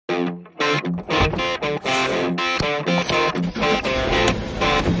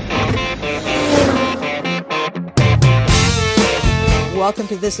welcome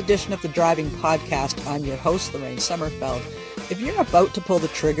to this edition of the Driving Podcast. I'm your host, Lorraine Sommerfeld. If you're about to pull the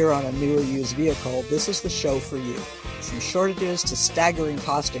trigger on a new or used vehicle, this is the show for you. From shortages to staggering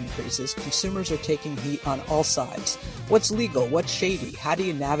cost increases, consumers are taking heat on all sides. What's legal? What's shady? How do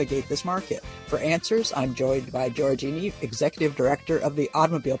you navigate this market? For answers, I'm joined by George Eny, Executive Director of the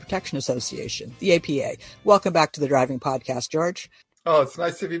Automobile Protection Association, the APA. Welcome back to the Driving Podcast, George. Oh, it's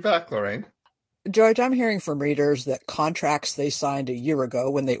nice to be back, Lorraine. George, I'm hearing from readers that contracts they signed a year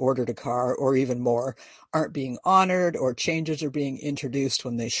ago when they ordered a car, or even more, aren't being honored, or changes are being introduced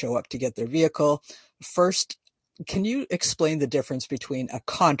when they show up to get their vehicle. First, can you explain the difference between a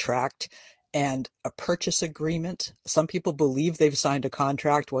contract and a purchase agreement? Some people believe they've signed a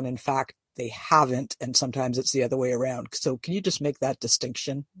contract when in fact they haven't, and sometimes it's the other way around. So can you just make that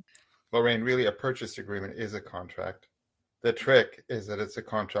distinction? Lorraine, really a purchase agreement is a contract. The trick is that it's a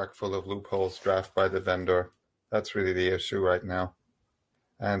contract full of loopholes drafted by the vendor. That's really the issue right now.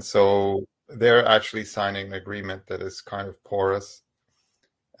 And so they're actually signing an agreement that is kind of porous.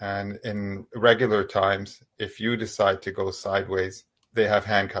 And in regular times, if you decide to go sideways, they have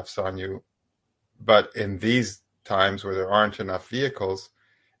handcuffs on you. But in these times where there aren't enough vehicles,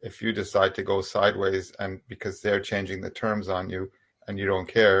 if you decide to go sideways and because they're changing the terms on you, and you don't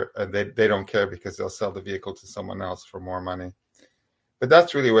care, they don't care because they'll sell the vehicle to someone else for more money. But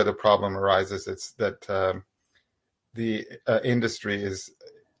that's really where the problem arises. It's that the industry is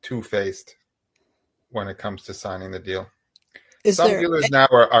two-faced when it comes to signing the deal. Some dealers now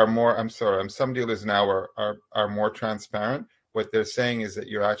are more. Some dealers now are more transparent. What they're saying is that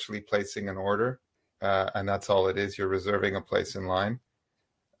you're actually placing an order, and that's all it is. You're reserving a place in line.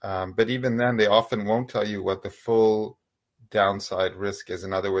 But even then, they often won't tell you what the full downside risk is.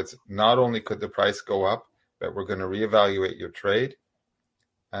 In other words, not only could the price go up, but we're going to reevaluate your trade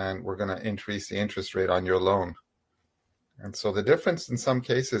and we're going to increase the interest rate on your loan. And so the difference in some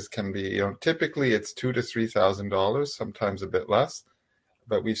cases can be, typically it's $2,000 to $3,000, sometimes a bit less,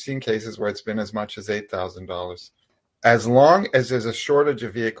 but we've seen cases where it's been as much as $8,000. As long as there's a shortage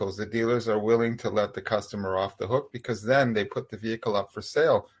of vehicles, the dealers are willing to let the customer off the hook because then they put the vehicle up for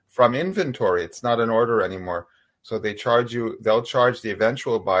sale from inventory. It's not an order anymore. So they'll charge the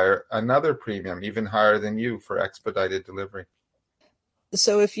eventual buyer another premium, even higher than you, for expedited delivery.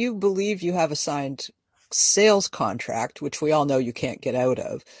 So if you believe you have a signed sales contract, which we all know you can't get out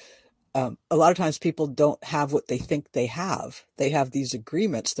of, a lot of times people don't have what they think they have. They have these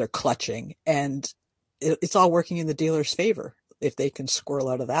agreements they're clutching, and it's all working in the dealer's favor if they can squirrel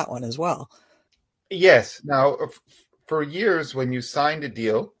out of that one as well. Yes. Now, for years, when you signed a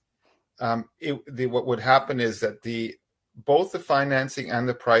deal, what would happen is that both the financing and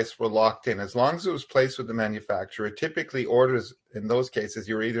the price were locked in. As long as it was placed with the manufacturer, typically orders in those cases,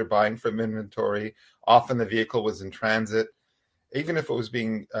 you're either buying from inventory, often the vehicle was in transit. Even if it was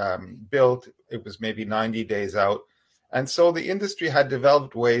being built, it was maybe 90 days out. And so the industry had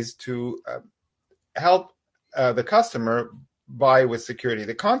developed ways to help the customer buy with security.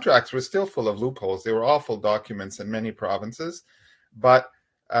 The contracts were still full of loopholes. They were awful documents in many provinces, but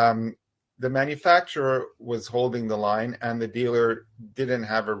the manufacturer was holding the line and the dealer didn't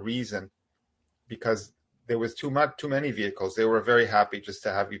have a reason because there was too many vehicles. They were very happy just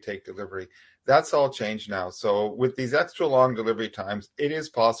to have you take delivery. That's all changed now. So with these extra long delivery times, it is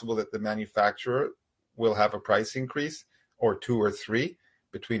possible that the manufacturer will have a price increase or 2 or 3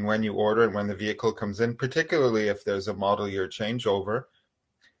 between when you order and when the vehicle comes in, particularly if there's a model year changeover.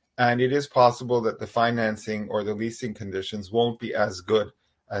 And it is possible that the financing or the leasing conditions won't be as good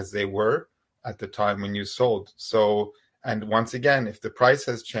as they were at the time when you sold. So, and once again, if the price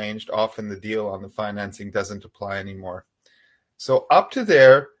has changed, often the deal on the financing doesn't apply anymore. So up to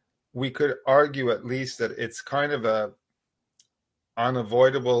there, we could argue at least that it's kind of a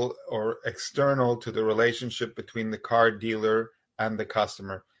unavoidable or external to the relationship between the car dealer and the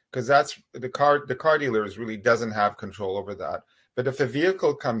customer, because that's the car dealer really doesn't have control over that. But if a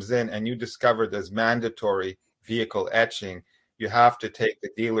vehicle comes in and you discover there's mandatory vehicle etching, you have to take the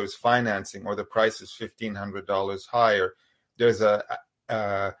dealer's financing or the price is $1,500 higher. There's a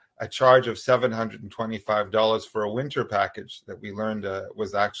charge of $725 for a winter package that we learned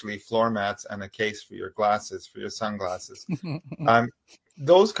was actually floor mats and a case for your glasses, for your sunglasses.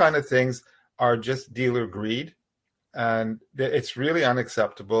 Those kind of things are just dealer greed, and it's really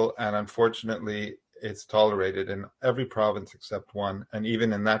unacceptable. And unfortunately, it's tolerated in every province except one. And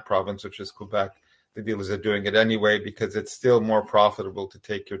even in that province, which is Quebec, the dealers are doing it anyway because it's still more profitable to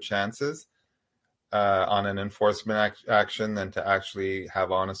take your chances on an enforcement action than to actually have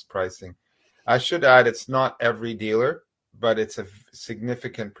honest pricing. I should add, it's not every dealer, but it's a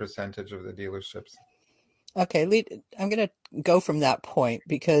significant percentage of the dealerships. Okay, I'm going to go from that point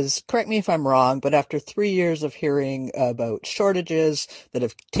because correct me if I'm wrong, but after 3 years of hearing about shortages that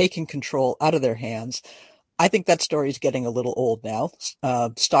have taken control out of their hands, I think that story is getting a little old now.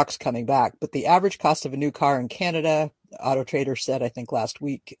 Stock's coming back, but the average cost of a new car in Canada, Auto Trader said, I think last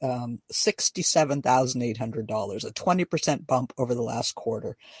week, $67,800, a 20% bump over the last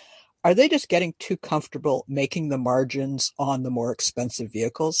quarter. Are they just getting too comfortable making the margins on the more expensive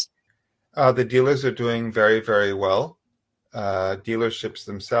vehicles? The dealers are doing very, very well. Dealerships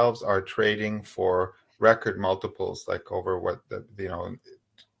themselves are trading for record multiples, like over what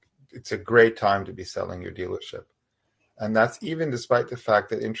it's a great time to be selling your dealership. And that's even despite the fact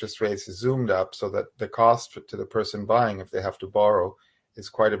that interest rates zoomed up so that the cost to the person buying, if they have to borrow, is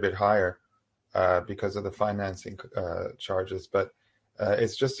quite a bit higher because of the financing charges. But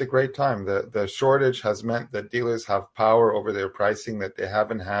it's just a great time. The shortage has meant that dealers have power over their pricing that they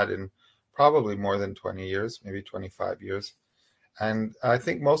haven't had in probably more than 20 years, maybe 25 years. And I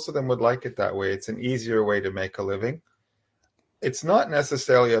think most of them would like it that way. It's an easier way to make a living. It's not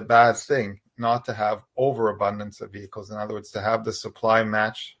necessarily a bad thing not to have overabundance of vehicles. In other words, to have the supply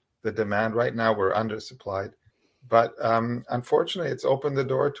match the demand. Right now, we're undersupplied. But unfortunately, it's opened the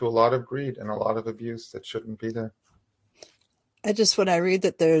door to a lot of greed and a lot of abuse that shouldn't be there. When I read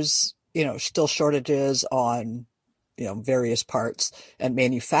that there's, still shortages on, various parts and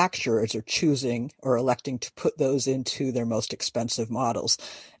manufacturers are choosing or electing to put those into their most expensive models.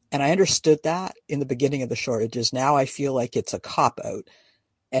 And I understood that in the beginning of the shortages. Now I feel like it's a cop out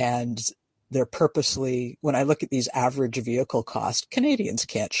and they're purposely, when I look at these average vehicle costs, Canadians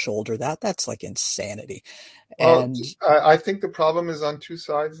can't shoulder that. That's like insanity. Well, And I think the problem is on two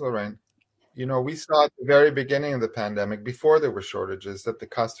sides, Lorraine. We saw at the very beginning of the pandemic, before there were shortages, that the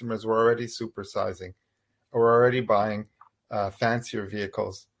customers were already supersizing or already buying fancier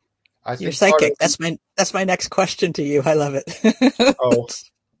vehicles. I you're think part of psychic. That's my next question to you. I love oh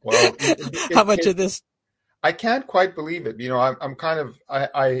it. well, How much of this? I can't quite believe it. I'm kind of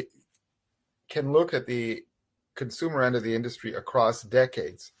I can look at the consumer end of the industry across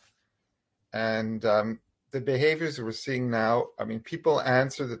decades, and the behaviors that we're seeing now. I mean, people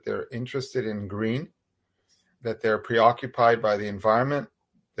answer that they're interested in green, that they're preoccupied by the environment,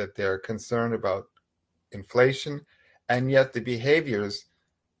 that they're concerned about inflation, and yet the behaviors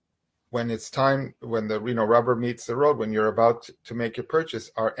when it's time, when the rubber meets the road, when you're about to make your purchase,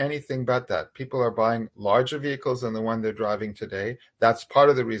 are anything but that. People are buying larger vehicles than the one they're driving today. That's part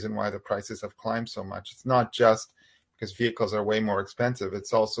of the reason why the prices have climbed so much. It's not just because vehicles are way more expensive.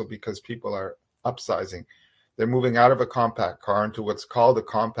 It's also because people are upsizing. They're moving out of a compact car into what's called a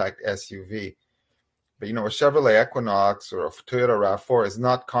compact SUV. But a Chevrolet Equinox or a Toyota RAV4 is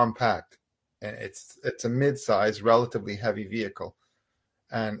not compact. It's a mid-size, relatively heavy vehicle.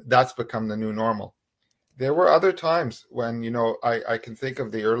 And that's become the new normal. There were other times when, I can think of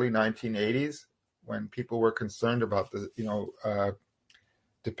the early 1980s when people were concerned about the,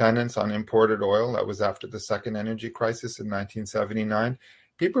 dependence on imported oil. That was after the second energy crisis in 1979.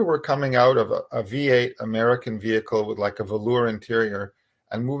 People were coming out of a V8 American vehicle with like a velour interior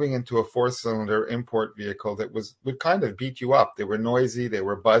and moving into a four-cylinder import vehicle that would kind of beat you up. They were noisy, they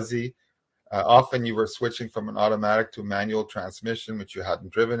were buzzy. Often you were switching from an automatic to a manual transmission, which you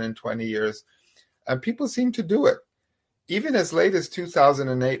hadn't driven in 20 years. And people seem to do it. Even as late as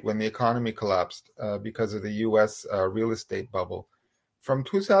 2008, when the economy collapsed because of the US real estate bubble. From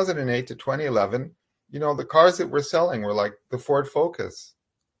 2008 to 2011, the cars that we're selling were like the Ford Focus.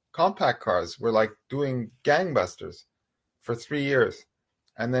 Compact cars were like doing gangbusters for 3 years.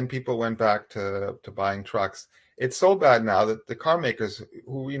 And then people went back to buying trucks. It's so bad now that the car makers,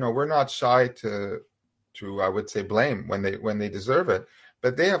 who we're not shy to I would say blame when they deserve it,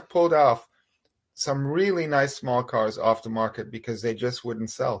 but they have pulled off some really nice small cars off the market because they just wouldn't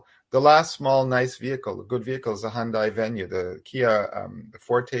sell. The last small nice vehicle, a good vehicle, is the Hyundai Venue. The Kia, the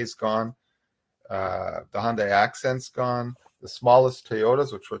Forte's gone. The Hyundai Accent's gone. The smallest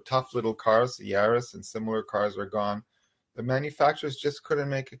Toyotas, which were tough little cars, the Yaris and similar cars, are gone. The manufacturers just couldn't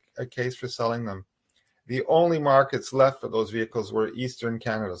make a case for selling them. The only markets left for those vehicles were Eastern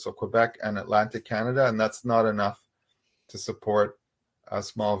Canada, so Quebec and Atlantic Canada, and that's not enough to support a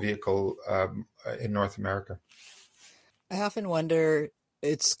small vehicle in North America. I often wonder,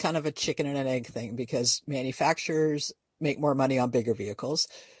 it's kind of a chicken and an egg thing because manufacturers make more money on bigger vehicles.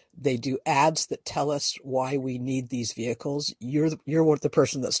 They do ads that tell us why we need these vehicles. You're the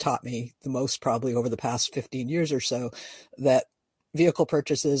person that's taught me the most probably over the past 15 years or so that vehicle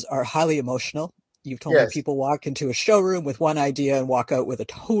purchases are highly emotional. You've told me Yes, people walk into a showroom with one idea and walk out with a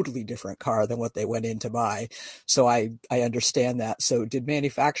totally different car than what they went in to buy. So I understand that. So did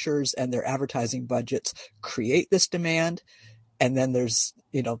manufacturers and their advertising budgets create this demand? And then there's,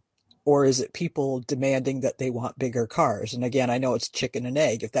 or is it people demanding that they want bigger cars? And again, I know it's chicken and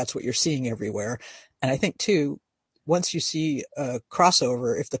egg if that's what you're seeing everywhere. And I think too, once you see a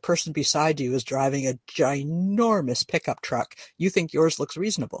crossover, if the person beside you is driving a ginormous pickup truck, you think yours looks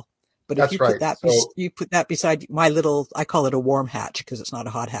reasonable. But if that's right. So you put that beside my little, I call it a warm hatch because it's not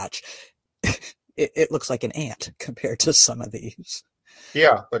a hot hatch. It looks like an ant compared to some of these.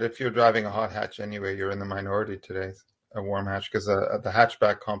 yeah, but if you're driving a hot hatch anyway, you're in the minority today. A warm hatch, because the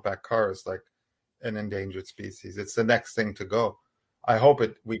hatchback compact car is like an endangered species. It's the next thing to go. I hope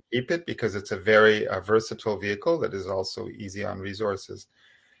we keep it because it's a very versatile vehicle that is also easy on resources.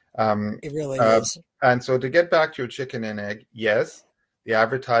 Um, It really uh, is. and so to get back to your chicken and egg, yes, the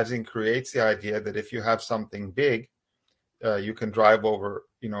advertising creates the idea that if you have something big, you can drive over,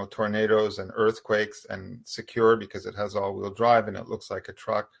 tornadoes and earthquakes and secure because it has all-wheel drive and it looks like a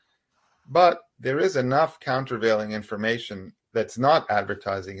truck. But there is enough countervailing information that's not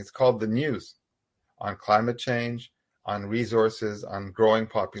advertising. It's called the news on climate change, on resources, on growing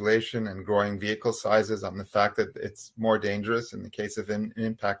population and growing vehicle sizes, on the fact that it's more dangerous in the case of an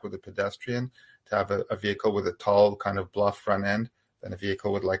impact with a pedestrian to have a vehicle with a tall kind of bluff front end than a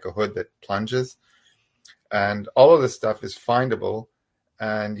vehicle with like a hood that plunges. And all of this stuff is findable,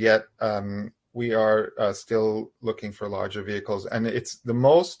 and yet we are still looking for larger vehicles. And it's the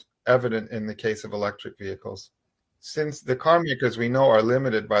most evident in the case of electric vehicles. Since the car makers we know are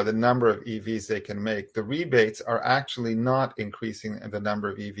limited by the number of EVs they can make, the rebates are actually not increasing the number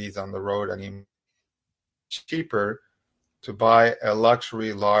of EVs on the road anymore. It's cheaper to buy a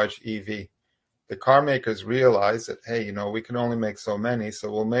luxury large EV. The car makers realize that, hey, we can only make so many,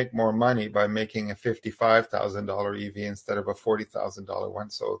 so we'll make more money by making a $55,000 EV instead of a $40,000 one.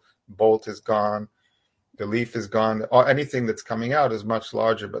 So Bolt is gone, the Leaf is gone, anything that's coming out is much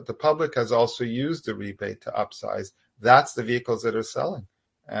larger, but the public has also used the rebate to upsize. That's the vehicles that are selling.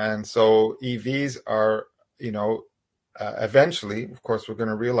 And so EVs are, eventually, of course, we're going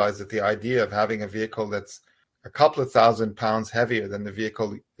to realize that the idea of having a vehicle that's a couple of £1,000 heavier than the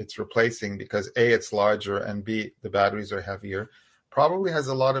vehicle it's replacing because A, it's larger, and B, the batteries are heavier, probably has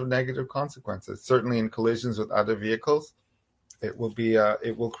a lot of negative consequences. Certainly in collisions with other vehicles, it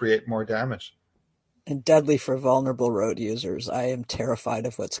will create more damage. And deadly for vulnerable road users. I am terrified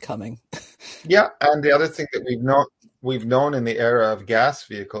of what's coming. Yeah, and the other thing that we've known in the era of gas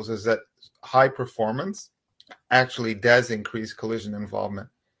vehicles is that high performance actually does increase collision involvement.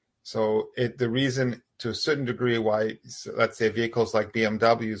 So the reason to a certain degree why, let's say, vehicles like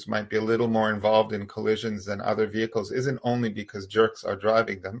BMWs might be a little more involved in collisions than other vehicles isn't only because jerks are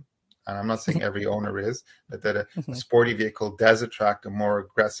driving them, and I'm not saying every owner is, but that a sporty vehicle does attract a more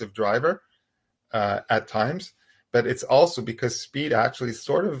aggressive driver at times, but it's also because speed actually is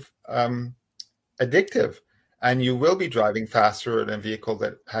sort of addictive, and you will be driving faster in a vehicle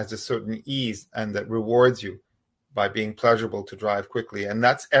that has a certain ease and that rewards you by being pleasurable to drive quickly, and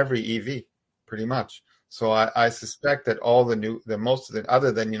that's every EV pretty much. So I suspect that all most of the,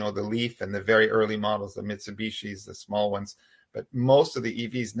 other than the Leaf and the very early models, the Mitsubishis, the small ones, but most of the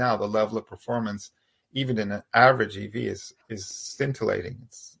EVs now, the level of performance, even in an average EV, is scintillating.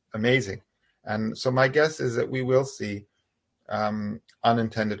 It's amazing. And so my guess is that we will see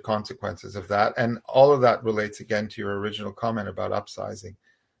unintended consequences of that. And all of that relates again to your original comment about upsizing.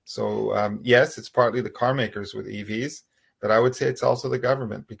 So yes, it's partly the car makers with EVs, but I would say it's also the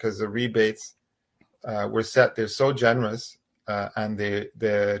government because the rebates were set. They're so generous, and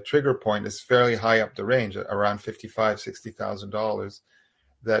the trigger point is fairly high up the range, around $55,000, $60,000,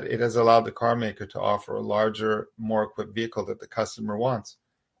 that it has allowed the car maker to offer a larger, more equipped vehicle that the customer wants.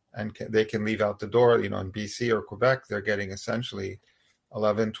 And they can leave out the door, in BC or Quebec, they're getting essentially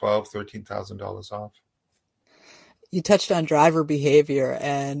 $11,000, $12,000, $13,000 off. You touched on driver behavior,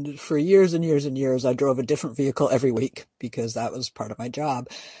 and for years and years and years, I drove a different vehicle every week because that was part of my job.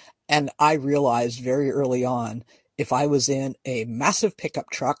 And I realized very early on, if I was in a massive pickup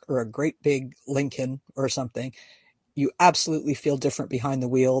truck or a great big Lincoln or something, you absolutely feel different behind the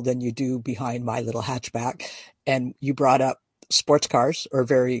wheel than you do behind my little hatchback. And you brought up sports cars or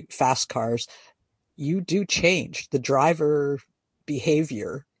very fast cars. You do change the driver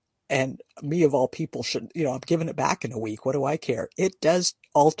behavior. And me of all people should, I'm giving it back in a week. What do I care? It does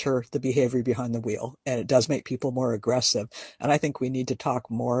alter the behavior behind the wheel, and it does make people more aggressive. And I think we need to talk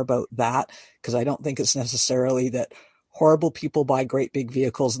more about that because I don't think it's necessarily that horrible people buy great big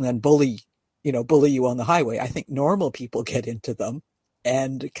vehicles and then bully you on the highway. I think normal people get into them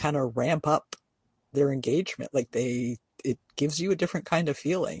and kind of ramp up their engagement. Like it gives you a different kind of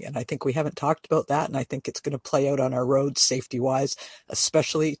feeling. And I think we haven't talked about that. And I think it's going to play out on our roads safety wise,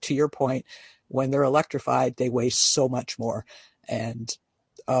 especially to your point, when they're electrified, they weigh so much more. And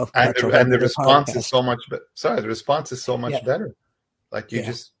that's a whole And the nother response is podcast. so much, the response is so much Yeah. better. Like you Yeah.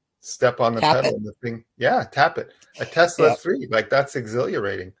 just step on the Tap pedal it. and the thing, yeah, tap it. A Tesla Yeah. 3, like that's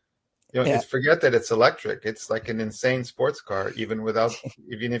exhilarating. Yeah. It's forget that it's electric. It's like an insane sports car, even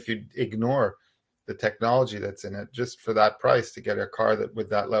if you ignore the technology that's in it, just for that price to get a car that with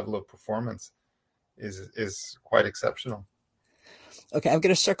that level of performance is quite exceptional. Okay, I'm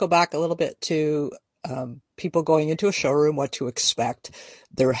going to circle back a little bit to people going into a showroom, what to expect.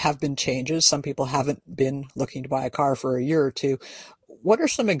 There have been changes. Some people haven't been looking to buy a car for a year or two. What are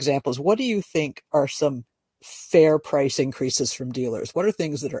some examples? What do you think are some fair price increases from dealers? What are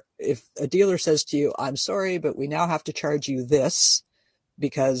things that are, if a dealer says to you, I'm sorry, but we now have to charge you this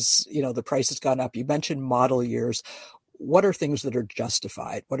because, the price has gone up. You mentioned model years. What are things that are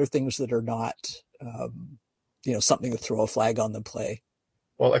justified? What are things that are not, something to throw a flag on the play?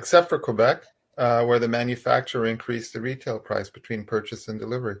 Well, except for Quebec, where the manufacturer increased the retail price between purchase and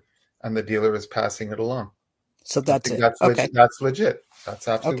delivery, and the dealer is passing it along. So I that's think it. that's Okay. legit. That's legit. That's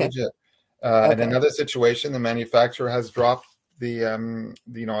absolutely Okay. legit. In Okay. another situation, the manufacturer has dropped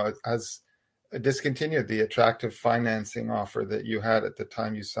has discontinued the attractive financing offer that you had at the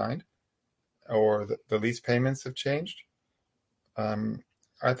time you signed, or the lease payments have changed.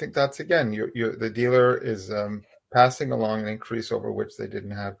 I think that's again, the dealer is passing along an increase over which they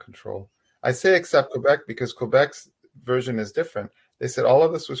didn't have control. I say except Quebec because Quebec's version is different. They said all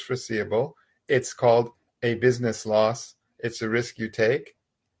of this was foreseeable. It's called a business loss. It's a risk you take.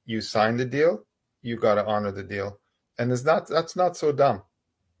 You sign the deal. You got to honor the deal, and that's not so dumb.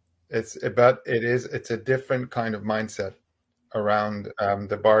 It's a different kind of mindset around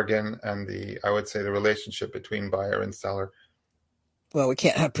the bargain and I would say the relationship between buyer and seller. Well, we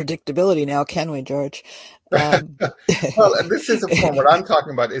can't have predictability now, can we, George? Well, this is a form. What I'm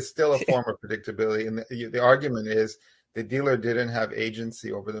talking about is still a form of predictability, and the argument is the dealer didn't have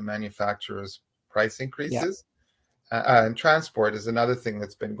agency over the manufacturer's price Yeah. increases, and transport is another thing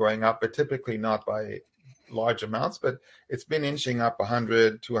that's been going up, but typically not by large amounts, but it's been inching up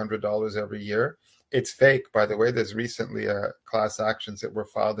 $100-$200 every year. It's fake, by the way. There's recently class actions that were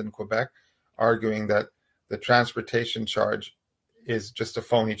filed in Quebec arguing that the transportation charge is just a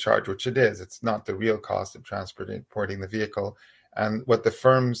phony charge, which it is. It's not the real cost of transporting the vehicle. And what the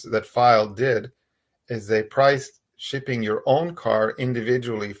firms that filed did is they priced shipping your own car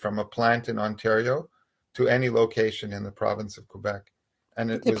individually from a plant in Ontario to any location in the province of Quebec. And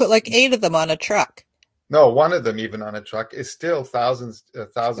it They put was like 8 of them on a truck. no, one of them even on a truck is still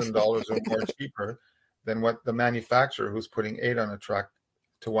 $1,000 or more cheaper than what the manufacturer who's putting 8 on a truck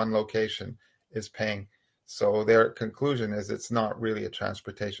to one location is paying. So their conclusion is it's not really a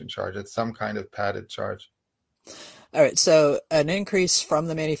transportation charge. It's some kind of padded charge. All right. So an increase from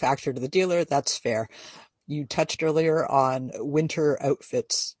the manufacturer to the dealer, that's fair. You touched earlier on winter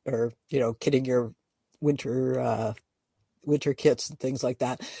outfits or, kitting your winter winter kits and things like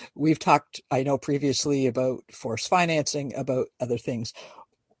that. We've talked, I know, previously about forced financing, about other things.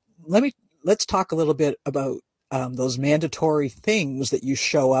 Let's talk a little bit about those mandatory things that you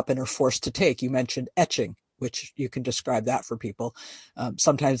show up and are forced to take. You mentioned etching, which you can describe that for people.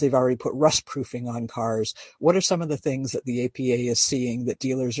 Sometimes they've already put rust proofing on cars. What are some of the things that the APA is seeing that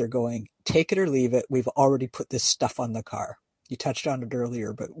dealers are going, take it or leave it? We've already put this stuff on the car. You touched on it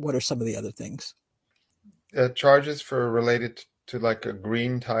earlier, but what are some of the other things? Charges for related to like a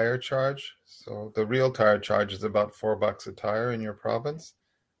green tire charge. So the real tire charge is about $4 a tire in your province,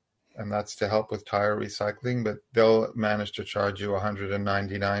 and that's to help with tire recycling. But they'll manage to charge you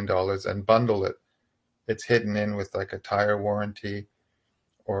 $199 and bundle it. It's hidden in with like a tire warranty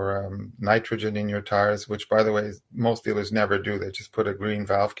or nitrogen in your tires, which, by the way, most dealers never do. They just put a green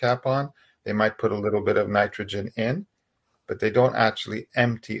valve cap on. They might put a little bit of nitrogen in, but they don't actually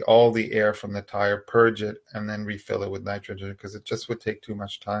empty all the air from the tire, purge it, and then refill it with nitrogen because it just would take too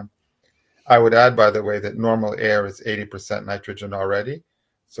much time. I would add, by the way, that normal air is 80% nitrogen already.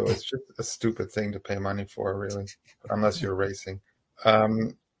 So it's just a stupid thing to pay money for, really, unless you're racing.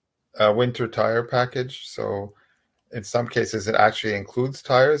 A winter tire package. So in some cases, it actually includes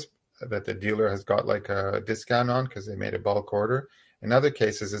tires that the dealer has got like a discount on because they made a bulk order. In other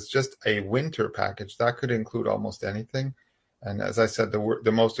cases, it's just a winter package. That could include almost anything. And as I said,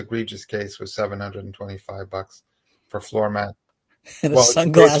 the most egregious case was $725 for floor mat. And a Well, it's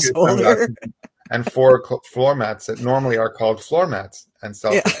basically sunglass a sunglass holder. and 4 floor mats that normally are called floor mats and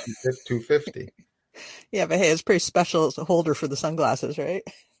sell Yeah. for $250. Yeah, but hey, it's pretty special as a holder for the sunglasses, right?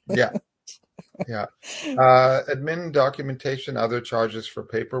 Yeah. Yeah. Admin documentation, other charges for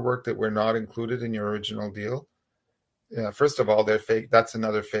paperwork that were not included in your original deal. Yeah, first of all, they're fake. That's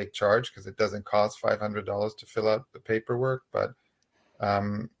another fake charge because it doesn't cost $500 to fill out the paperwork. But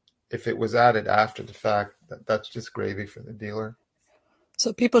um, if it was added after the fact, that's just gravy for the dealer.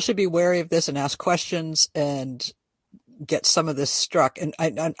 So people should be wary of this and ask questions and get some of this struck. And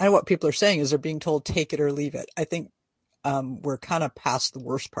I what people are saying is they're being told take it or leave it. I think we're kind of past the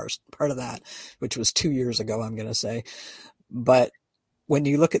worst part of that, which was 2 years ago, I'm going to say. But when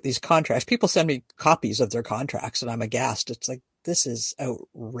you look at these contracts, people send me copies of their contracts and I'm aghast. It's like, this is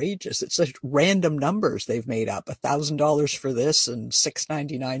outrageous. It's like random numbers they've made up, $1,000 for this and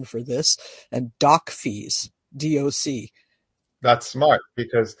 $699 for this, and doc fees, DOC. That's smart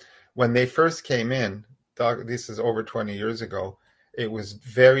because when they first came in, this is over 20 years ago, it was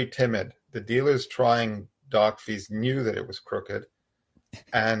very timid. The dealers trying doc fees knew that it was crooked,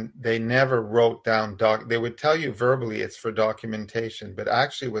 and they never wrote down they would tell you verbally it's for documentation, but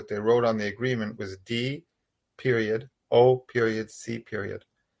actually what they wrote on the agreement was D period O period C period.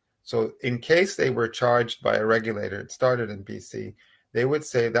 So in case they were charged by a regulator, it started in BC, they would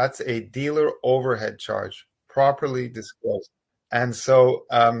say that's a dealer overhead charge, properly disclosed. And so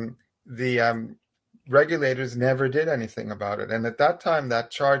the regulators never did anything about it. And at that time,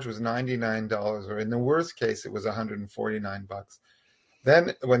 that charge was $99, or in the worst case, it was $149.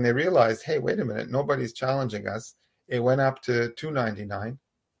 Then when they realized, hey, wait a minute, nobody's challenging us, it went up to $299.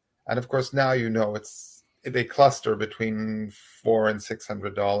 And of course, now they cluster between $400 and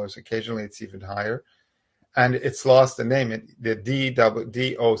 $600. Occasionally, it's even higher, and it's lost the name. The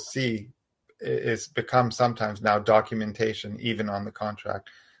DOC is become sometimes now documentation, even on the contract.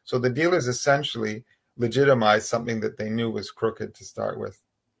 So the dealers essentially legitimized something that they knew was crooked to start with.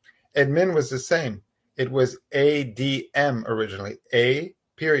 Admin was the same. It was ADM originally, A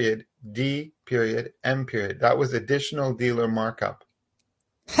period, D period, M period. That was additional dealer markup.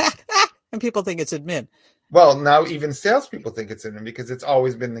 And people think it's admin. Well, now even salespeople think it's admin because it's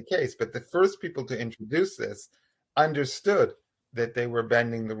always been the case. But the first people to introduce this understood that they were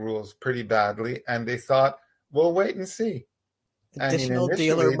bending the rules pretty badly, and they thought, "We'll wait and see." Additional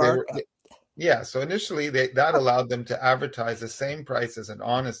dealer markup. So initially that allowed them to advertise the same price as an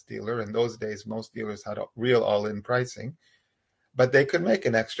honest dealer. In those days, most dealers had a real all-in pricing, but they could make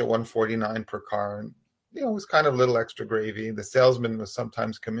an extra $149 per car, and it was kind of a little extra gravy. The salesman was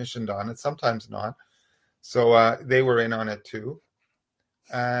sometimes commissioned on it, sometimes not. So they were in on it too.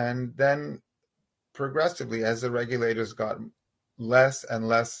 And then progressively, as the regulators got less and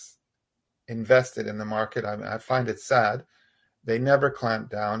less invested in the market, I find it sad, they never clamped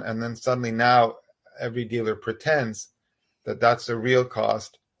down. And then suddenly now every dealer pretends that that's the real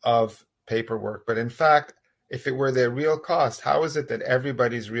cost of paperwork. But in fact, if it were their real cost, how is it that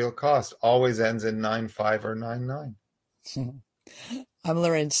everybody's real cost always ends in 9.5 or 9.9? I'm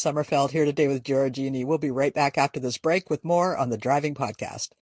Lorraine Sommerfeld here today with Giorgini. We'll be right back after this break with more on the Driving Podcast.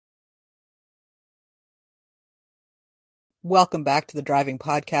 Welcome back to the Driving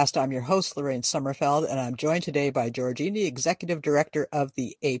Podcast. I'm your host, Lorraine Sommerfeld, and I'm joined today by Giorgini, Executive Director of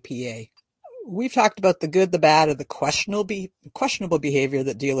the APA. We've talked about the good, the bad, and the questionable behavior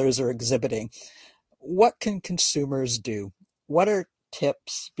that dealers are exhibiting. What can consumers do? What are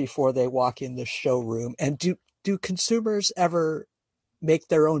tips before they walk in the showroom? And do consumers ever make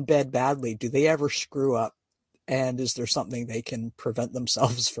their own bed badly? Do they ever screw up? And is there something they can prevent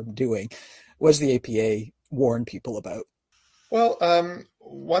themselves from doing? What does the APA warn people about? Well,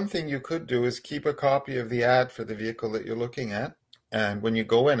 one thing you could do is keep a copy of the ad for the vehicle that you're looking at. And when you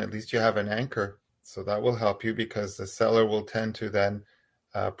go in, at least you have an anchor. So that will help you because the seller will tend to then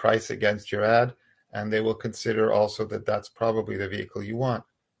price against your ad. And they will consider also that that's probably the vehicle you want,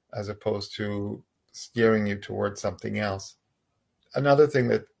 as opposed to steering you towards something else. Another thing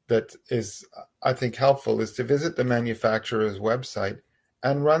that is, I think, helpful is to visit the manufacturer's website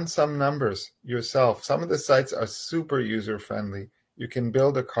and run some numbers yourself. Some of the sites are super user-friendly. You can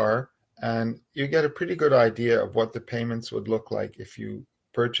build a car and you get a pretty good idea of what the payments would look like if you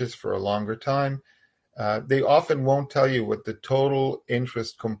purchase for a longer time. They often won't tell you what the total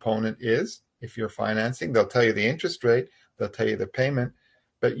interest component is if you're financing. They'll tell you the interest rate, they'll tell you the payment,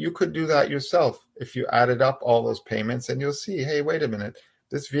 but you could do that yourself if you added up all those payments, and you'll see, hey, wait a minute,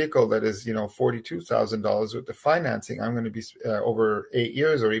 this vehicle that is, $42,000 with the financing, I'm going to be over 8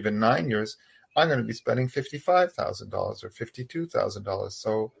 years or even 9 years, I'm going to be spending $55,000 or $52,000.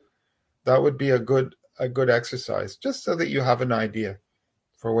 So that would be a good exercise, just so that you have an idea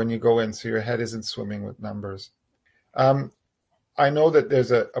for when you go in, so your head isn't swimming with numbers. I know that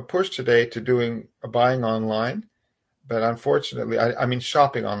there's a push today to doing buying online, But unfortunately, I mean,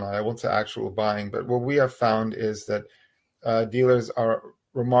 shopping online, I won't say actual buying, but what we have found is that dealers are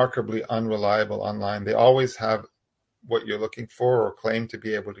remarkably unreliable online. They always have what you're looking for or claim to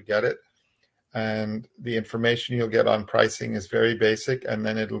be able to get it. And the information you'll get on pricing is very basic, and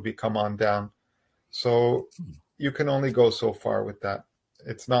then it'll become on down. So you can only go so far with that.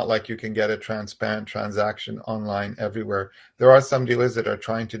 It's not like you can get a transparent transaction online everywhere. There are some dealers that are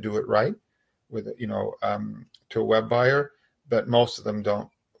trying to do it right with, to a web buyer, but most of them don't.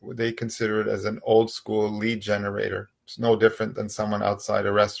 They consider it as an old school lead generator. It's no different than someone outside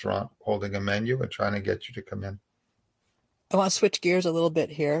a restaurant holding a menu and trying to get you to come in. I want to switch gears a little bit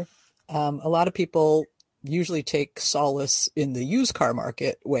here. A lot of people usually take solace in the used car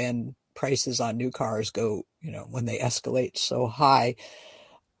market when prices on new cars go, when they escalate so high.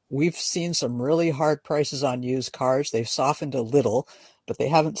 We've seen some really hard prices on used cars. They've softened a little, but they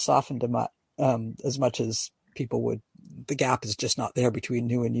haven't softened as much as people would. The gap is just not there between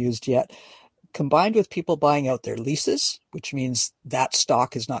new and used yet. Combined with people buying out their leases, which means that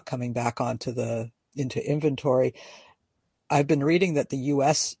stock is not coming back into inventory. I've been reading that the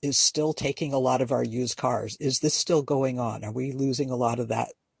US is still taking a lot of our used cars. Is this still going on? Are we losing a lot of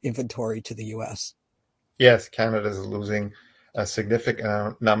that inventory to the US? Yes, Canada is losing a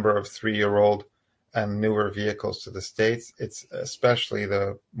significant number of 3-year-old and newer vehicles to the States. It's especially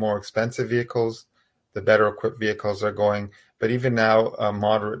the more expensive vehicles, the better equipped vehicles are going, but even now,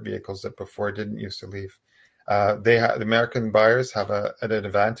 moderate vehicles that before didn't used to leave. The American buyers have an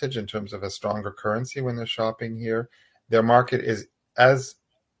advantage in terms of a stronger currency when they're shopping here. Their market is as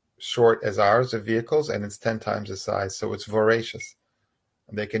short as ours of vehicles, and it's 10 times the size, so it's voracious.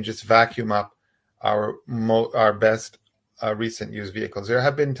 They can just vacuum up our best recent used vehicles. There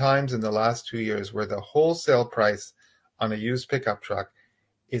have been times in the last 2 years where the wholesale price on a used pickup truck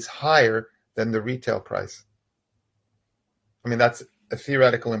is higher than the retail price. I mean, that's a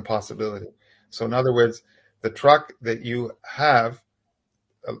theoretical impossibility. So in other words, the truck that you have,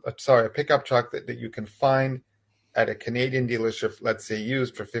 a pickup truck that you can find at a Canadian dealership, let's say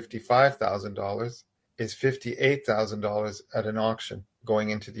used for $55,000, is $58,000 at an auction going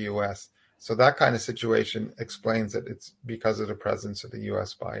into the US. So that kind of situation explains that it's because of the presence of the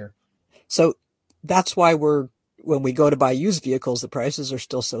US buyer. So that's why when we go to buy used vehicles, the prices are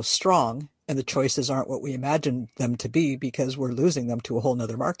still so strong and the choices aren't what we imagined them to be because we're losing them to a whole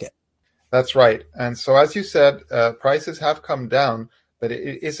nother market. That's right. And so, as you said, prices have come down, but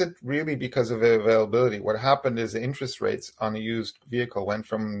it isn't really because of availability. What happened is the interest rates on a used vehicle went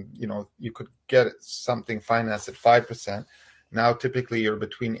from, you could get something financed at 5%. Now, typically, you're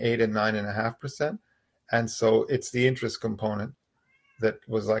between 8 and 9.5%. And so it's the interest component that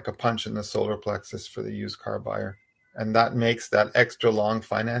was like a punch in the solar plexus for the used car buyer. And that makes that extra long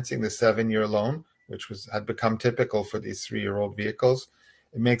financing, the 7-year loan, which had become typical for these 3-year-old vehicles,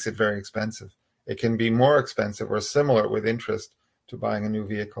 it makes it very expensive. It can be more expensive or similar with interest to buying a new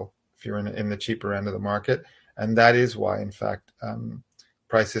vehicle if you're in the cheaper end of the market. And that is why, in fact,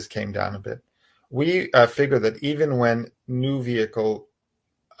 prices came down a bit. We figure that even when new vehicle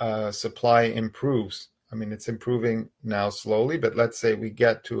supply improves, I mean, it's improving now slowly, but let's say we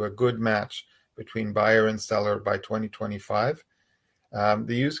get to a good match between buyer and seller by 2025, the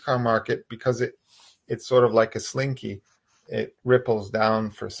used car market, because it's sort of like a slinky, it ripples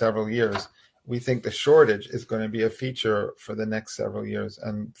down for several years. We think the shortage is going to be a feature for the next several years.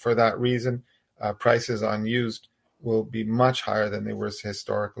 And for that reason, prices on used will be much higher than they were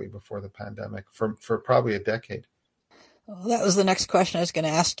historically before the pandemic for probably a decade. Well, that was the next question I was going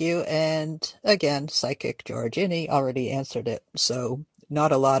to ask you. And again, psychic George Inney already answered it. So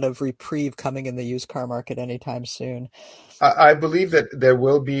not a lot of reprieve coming in the used car market anytime soon. I believe that there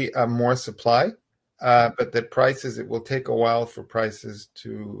will be more supply, but that prices, it will take a while for prices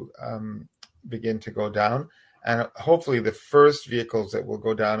to begin to go down. And hopefully the first vehicles that will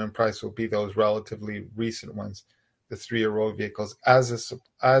go down in price will be those relatively recent ones, the 3-year-old vehicles, as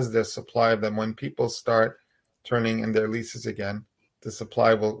the supply of them, when people start turning in their leases again, the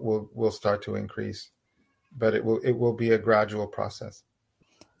supply will start to increase. But it will be a gradual process.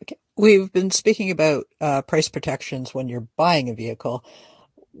 Okay. We've been speaking about price protections when you're buying a vehicle.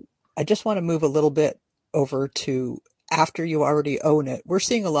 I just want to move a little bit over to after you already own it. We're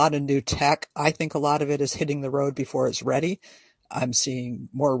seeing a lot of new tech. I think a lot of it is hitting the road before it's ready. I'm seeing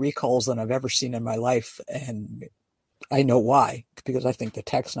more recalls than I've ever seen in my life, and I know why, because I think the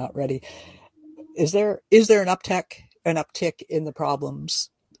tech's not ready. Is there an uptick in the problems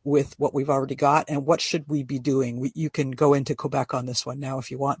with what we've already got, and what should we be doing? You can go into Quebec on this one now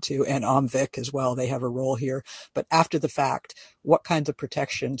if you want to, and OMVIC as well. They have a role here. But after the fact, what kinds of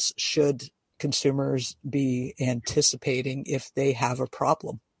protections should consumers be anticipating if they have a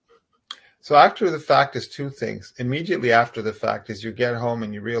problem? So after the fact is two things. Immediately after the fact is you get home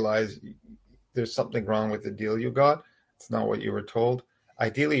and you realize there's something wrong with the deal you got. It's not what you were told.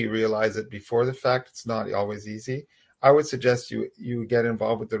 Ideally, you realize it before the fact. It's not always easy. I would suggest you get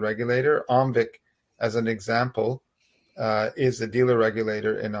involved with the regulator. OMVIC, as an example, is the dealer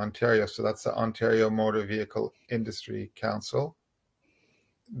regulator in Ontario. So that's the Ontario Motor Vehicle Industry Council.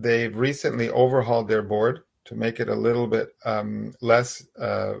 They've recently overhauled their board to make it a little bit less,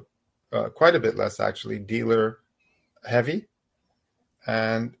 quite a bit less actually, dealer heavy.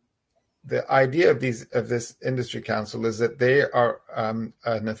 And the idea of this industry council is that they are an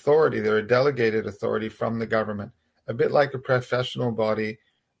authority. They're a delegated authority from the government, a bit like a professional body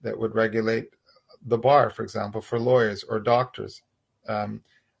that would regulate the bar, for example, for lawyers or doctors. And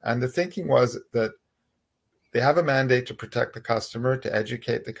the thinking was that they have a mandate to protect the customer, to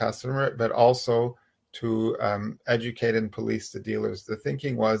educate the customer, but also to educate and police the dealers. The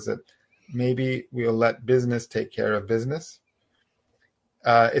thinking was that maybe we'll let business take care of business.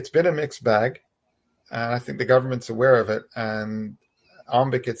 It's been a mixed bag, and I think the government's aware of it. And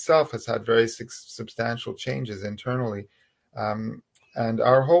OMBIC itself has had very substantial changes internally. And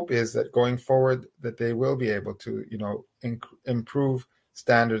our hope is that going forward, that they will be able to, improve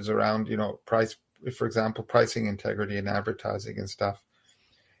standards around, price, for example, pricing integrity and advertising and stuff.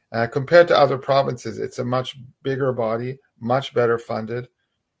 Compared to other provinces, it's a much bigger body, much better funded.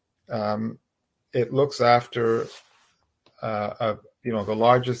 It looks after the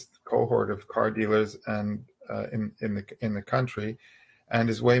largest cohort of car dealers and in the country, and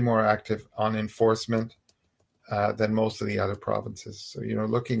is way more active on enforcement than most of the other provinces. So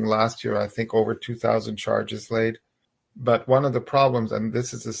looking last year, I think over 2,000 charges laid. But one of the problems, and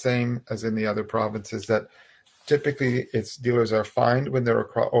this is the same as in the other provinces, that typically its dealers are fined when they're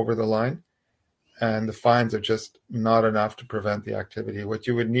over the line, and the fines are just not enough to prevent the activity. What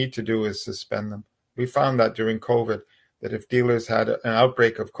you would need to do is suspend them. We found that during COVID, that if dealers had an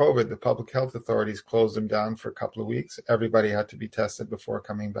outbreak of COVID, the public health authorities closed them down for a couple of weeks. Everybody had to be tested before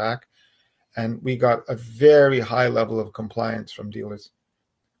coming back. And we got a very high level of compliance from dealers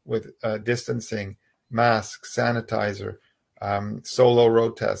with distancing, masks, sanitizer, solo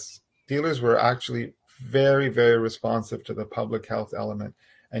road tests. Dealers were actually very, very responsive to the public health element.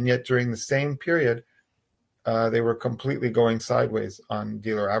 And yet during the same period, they were completely going sideways on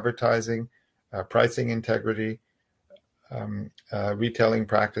dealer advertising, pricing integrity, retailing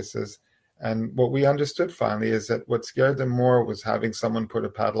practices. And what we understood finally is that what scared them more was having someone put a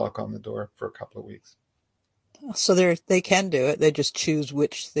padlock on the door for a couple of weeks. So they can do it. They just choose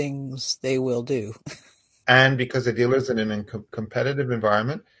which things they will do. And because the dealers in a competitive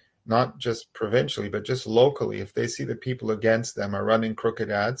environment, not just provincially, but just locally, if they see the people against them are running crooked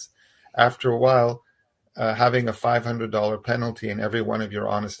ads, after a while, having a $500 penalty in every one of your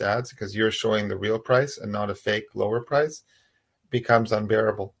honest ads, because you're showing the real price and not a fake lower price, becomes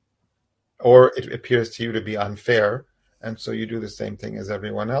unbearable. Or it appears to you to be unfair. And so you do the same thing as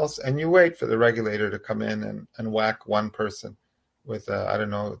everyone else. And you wait for the regulator to come in and whack one person with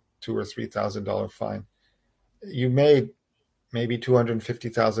 $2,000 or $3,000 fine. You made maybe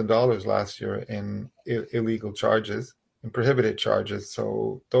 $250,000 last year in illegal charges and prohibited charges.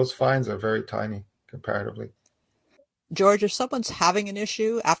 So those fines are very tiny comparatively. George, if someone's having an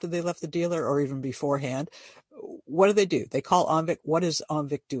issue after they left the dealer or even beforehand, what do? They call OMVIC. What is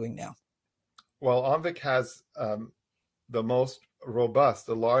OMVIC doing now? Well, OMVIC has the most robust,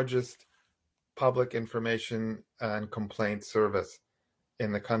 the largest public information and complaint service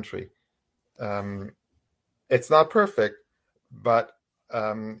in the country. It's not perfect, but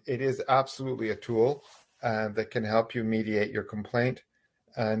it is absolutely a tool that can help you mediate your complaint,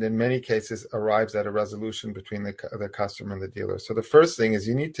 and in many cases arrives at a resolution between the customer and the dealer. So the first thing is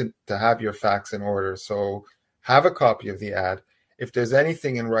you need to have your facts in order. So have a copy of the ad. If there's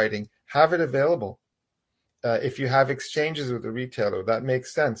anything in writing, have it available. If you have exchanges with the retailer, that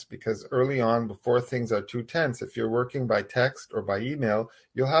makes sense, because early on, before things are too tense, if you're working by text or by email,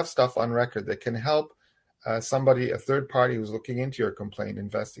 you'll have stuff on record that can help somebody, a third party who's looking into your complaint,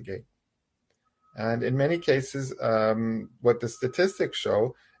 investigate. And in many cases, what the statistics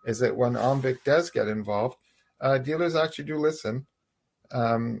show is that when OMVIC does get involved, dealers actually do listen.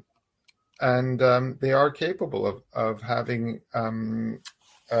 And they are capable of having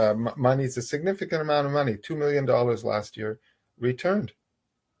money, it's a significant amount of money, $2 million last year, returned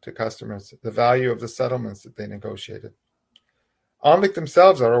to customers, the value of the settlements that they negotiated. OMVIC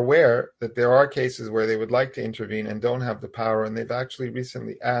themselves are aware that there are cases where they would like to intervene and don't have the power, and they've actually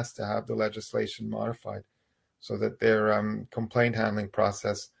recently asked to have the legislation modified so that their complaint handling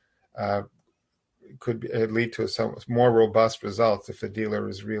process could lead to some more robust results if the dealer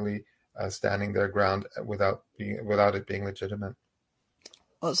is really standing their ground without it being legitimate.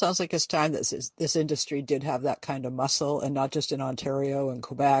 Well, it sounds like it's time that this industry did have that kind of muscle, and not just in Ontario and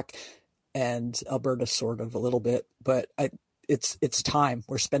Quebec and Alberta, sort of a little bit, but it's time.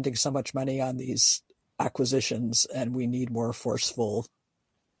 We're spending so much money on these acquisitions, and we need more forceful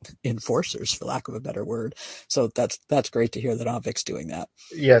enforcers, for lack of a better word. So that's great to hear that Onvic's doing that.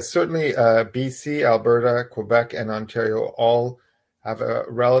 Yes, certainly BC, Alberta, Quebec, and Ontario all have a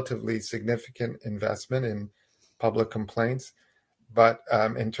relatively significant investment in public complaints. But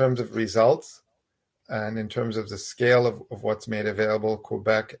in terms of results and in terms of the scale of what's made available,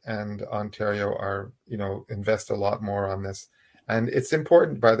 Quebec and Ontario are, invest a lot more on this. And it's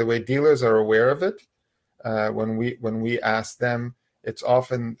important, by the way, dealers are aware of it. When we ask them, it's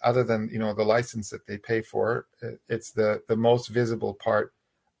often, other than the license that they pay for, it's the most visible part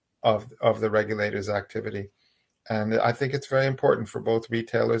of the regulator's activity. And I think it's very important for both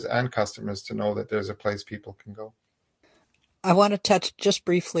retailers and customers to know that there's a place people can go. I want to touch just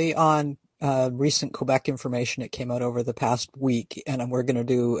briefly on recent Quebec information that came out over the past week, and we're going to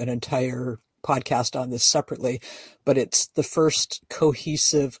do an entire podcast on this separately, but it's the first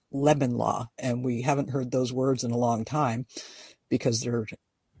cohesive lemon law, and we haven't heard those words in a long time because they're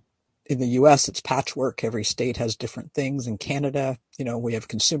in the US, it's patchwork. Every state has different things. In Canada, we have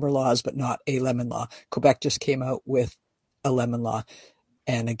consumer laws, but not a lemon law. Quebec just came out with a lemon law.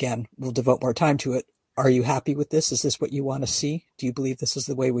 And again, we'll devote more time to it. Are you happy with this? Is this what you want to see? Do you believe this is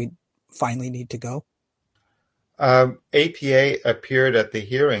the way we finally need to go? APA appeared at the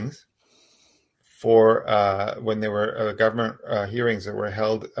hearings for when there were government hearings that were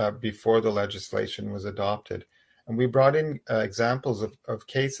held before the legislation was adopted. And we brought in examples of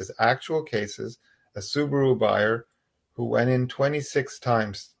cases, actual cases, a Subaru buyer who went in 26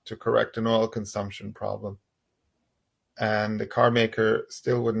 times to correct an oil consumption problem, and the car maker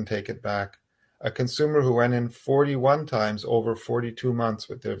still wouldn't take it back. A consumer who went in 41 times over 42 months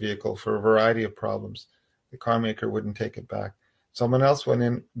with their vehicle for a variety of problems, the car maker wouldn't take it back. Someone else went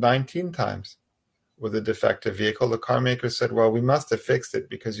in 19 times with a defective vehicle. The car maker said, well, we must have fixed it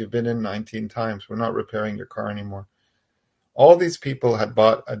because you've been in 19 times. We're not repairing your car anymore. All these people had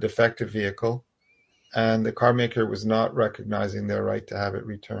bought a defective vehicle, and the car maker was not recognizing their right to have it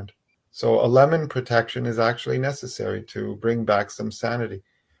returned. So a lemon protection is actually necessary to bring back some sanity.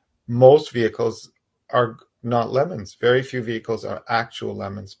 Most vehicles are not lemons. Very few vehicles are actual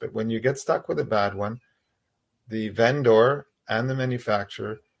lemons. But when you get stuck with a bad one, the vendor and the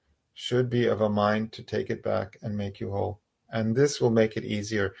manufacturer should be of a mind to take it back and make you whole. And this will make it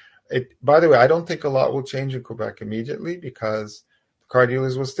easier. By the way, I don't think a lot will change in Quebec immediately because the car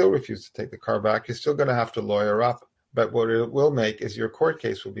dealers will still refuse to take the car back. You're still going to have to lawyer up. But what it will make is your court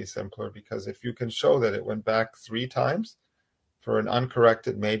case will be simpler, because if you can show that it went back 3 times for an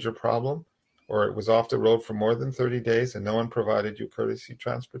uncorrected major problem, or it was off the road for more than 30 days and no one provided you courtesy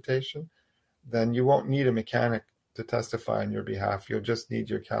transportation, then you won't need a mechanic to testify on your behalf. You'll just need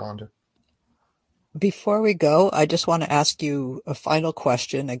your calendar. Before we go, I just want to ask you a final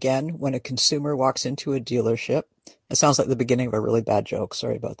question. Again, when a consumer walks into a dealership, it sounds like the beginning of a really bad joke.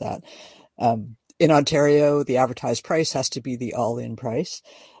 Sorry about that. In Ontario, the advertised price has to be the all-in price.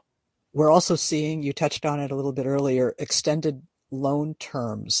 We're also seeing, you touched on it a little bit earlier, extended loan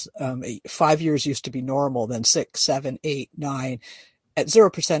terms. 5 years used to be normal, then 6, 7, 8, 9 at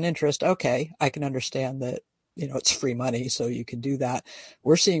 0% interest. Okay, I can understand that, it's free money, so you can do that.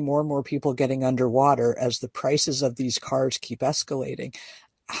 We're seeing more and more people getting underwater as the prices of these cars keep escalating.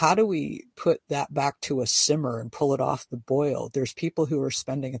 How do we put that back to a simmer and pull it off the boil? There's people who are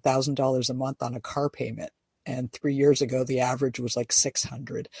spending $1,000 a month on a car payment, and 3 years ago, the average was like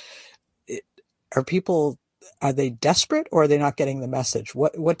 $600. Are they desperate, or are they not getting the message?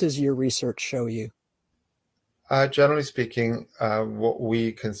 What does your research show you? Generally speaking, what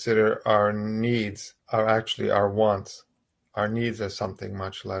we consider our needs are actually our wants. Our needs are something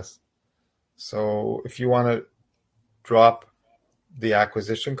much less. So if you want to drop the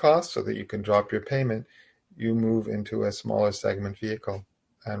acquisition cost so that you can drop your payment, you move into a smaller segment vehicle.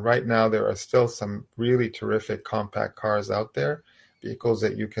 And right now, there are still some really terrific compact cars out there, vehicles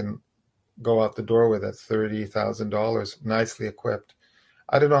that you can go out the door with at $30,000, nicely equipped.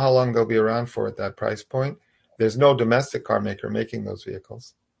 I don't know how long they'll be around for at that price point. There's no domestic car maker making those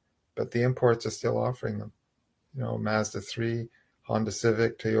vehicles, but the imports are still offering them. Mazda 3, Honda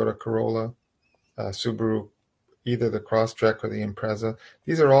Civic, Toyota Corolla, Subaru, either the Crosstrek or the Impreza.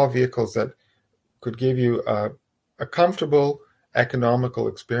 These are all vehicles that could give you a comfortable, economical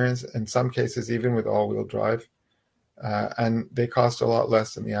experience, in some cases even with all-wheel drive, and they cost a lot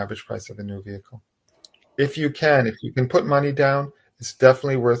less than the average price of a new vehicle. If you can put money down, it's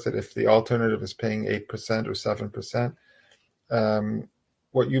definitely worth it. If the alternative is paying 8% or 7%, um,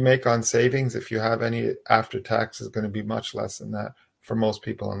 what you make on savings, if you have any after tax, is going to be much less than that for most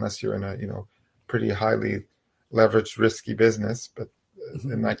people, unless you're in a pretty highly leveraged, risky business. But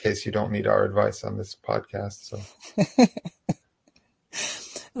in that case, you don't need our advice on this podcast. So.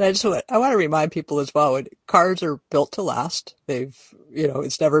 And I want to remind people as well, cars are built to last.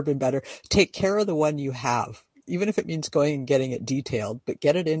 It's never been better. Take care of the one you have, even if it means going and getting it detailed, but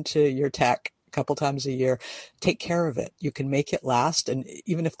get it into your tech a couple times a year. Take care of it. You can make it last. And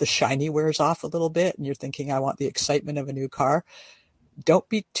even if the shiny wears off a little bit and you're thinking, I want the excitement of a new car, don't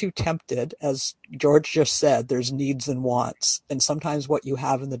be too tempted. As George just said, there's needs and wants. And sometimes what you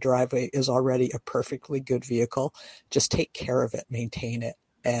have in the driveway is already a perfectly good vehicle. Just take care of it, maintain it.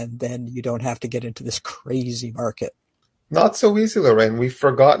 And then you don't have to get into this crazy market. Not so easy, Lorraine. We've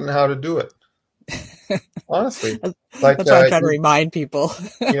forgotten how to do it. Honestly. That's why I'm trying to remind people.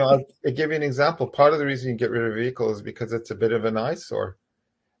 I'll give you an example. Part of the reason you get rid of a vehicle is because it's a bit of an eyesore.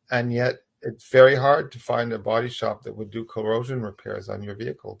 And yet it's very hard to find a body shop that would do corrosion repairs on your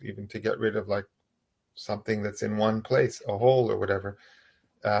vehicle, even to get rid of like something that's in one place, a hole or whatever.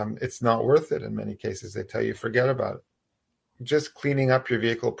 It's not worth it in many cases. They tell you forget about it. Just cleaning up your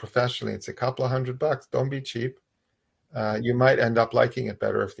vehicle professionally, it's a couple of $100. Don't be cheap. You might end up liking it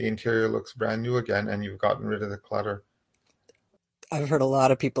better if the interior looks brand new again and you've gotten rid of the clutter. I've heard a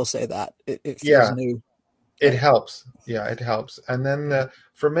lot of people say that. It feels new. It helps. Yeah, it helps. And then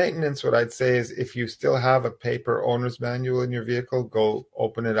for maintenance, what I'd say is if you still have a paper owner's manual in your vehicle, go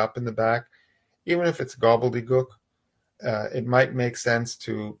open it up in the back. Even if it's gobbledygook, it might make sense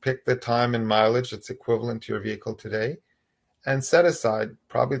to pick the time and mileage that's equivalent to your vehicle today and set aside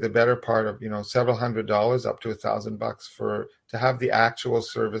probably the better part of, several $100 up to $1,000 to have the actual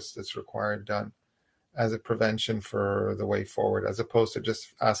service that's required done as a prevention for the way forward, as opposed to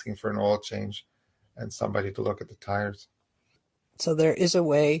just asking for an oil change and somebody to look at the tires. So there is a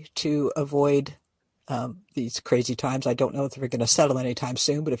way to avoid these crazy times. I don't know if we're going to settle anytime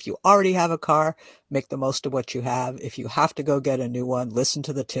soon, but if you already have a car, make the most of what you have. If you have to go get a new one, listen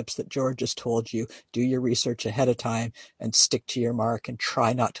to the tips that George just told you, do your research ahead of time and stick to your mark and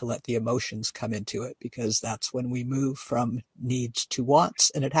try not to let the emotions come into it, because that's when we move from needs to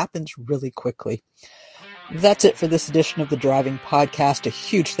wants, and it happens really quickly. That's it for this edition of the Driving Podcast. A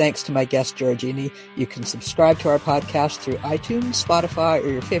huge thanks to my guest, Georgini. You can subscribe to our podcast through iTunes, Spotify, or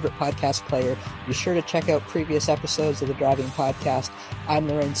your favorite podcast player. Be sure to check out previous episodes of the Driving Podcast. I'm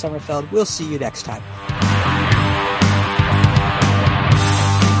Lorraine Sommerfeld. We'll see you next time.